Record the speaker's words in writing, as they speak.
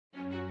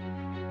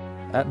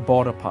At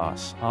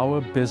BorderPass,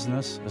 our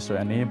business is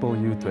to enable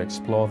you to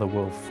explore the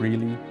world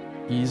freely,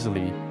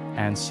 easily,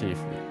 and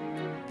safely.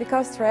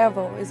 Because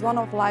travel is one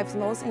of life's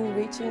most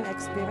enriching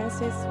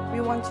experiences, we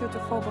want you to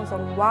focus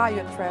on why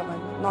you're traveling,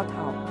 not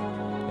how.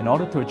 In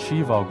order to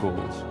achieve our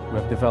goals, we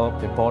have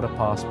developed a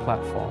BorderPass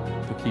platform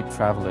to keep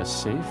travelers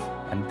safe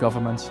and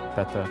governments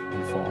better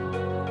informed.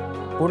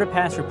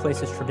 BorderPass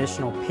replaces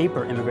traditional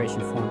paper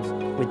immigration forms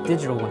with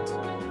digital ones,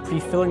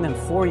 pre-filling them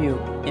for you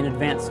in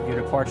advance of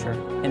your departure,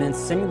 and then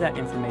sending that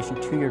information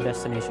to your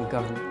destination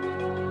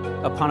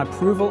government. Upon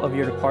approval of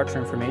your departure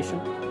information,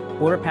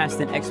 BorderPass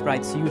then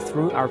expedites you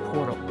through our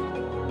portal,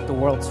 the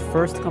world's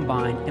first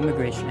combined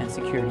immigration and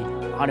security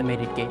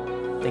automated gate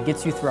that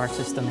gets you through our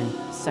system in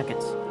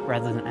seconds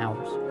rather than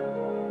hours.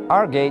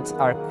 Our gates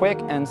are quick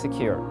and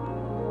secure.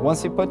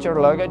 Once you put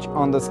your luggage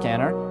on the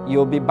scanner,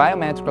 you'll be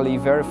biometrically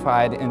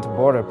verified into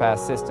BorderPass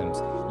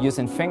systems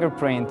using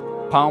fingerprint,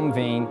 palm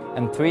vein,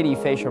 and 3D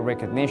facial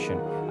recognition,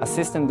 a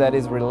system that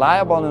is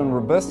reliable and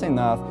robust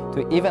enough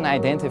to even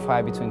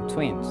identify between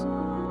twins.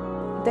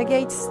 The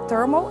gate's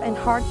thermal and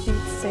heartbeat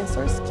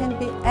sensors can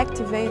be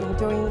activated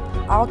during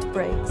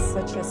outbreaks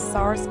such as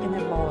SARS and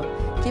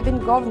Ebola, giving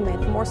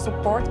government more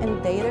support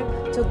and data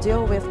to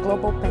deal with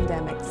global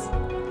pandemics.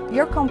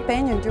 Your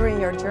companion during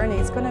your journey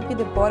is going to be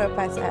the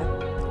BorderPass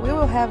app. We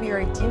will have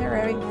your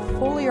itinerary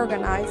fully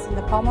organized in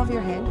the palm of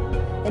your hand,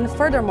 and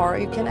furthermore,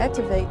 you can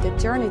activate the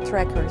journey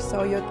tracker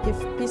so you give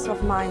peace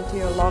of mind to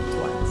your loved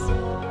ones.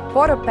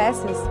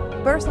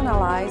 BorderPass's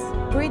personalized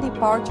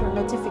pre-departure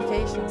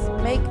notifications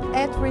make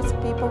at-risk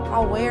people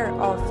aware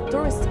of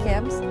tourist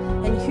scams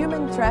and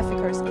human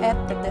traffickers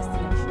at the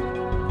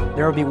destination.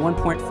 There will be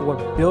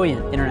 1.4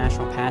 billion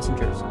international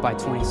passengers by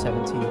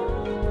 2017,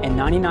 and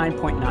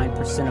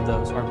 99.9% of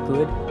those are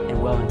good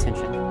and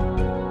well-intentioned.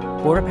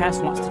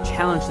 BorderPass wants to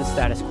challenge the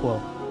status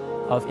quo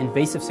of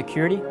invasive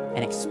security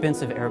and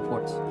expensive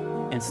airports.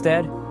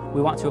 Instead,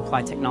 we want to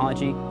apply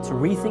technology to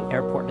rethink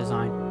airport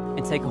design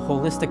and take a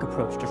holistic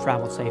approach to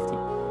travel safety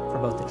for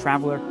both the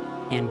traveler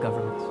and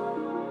governments.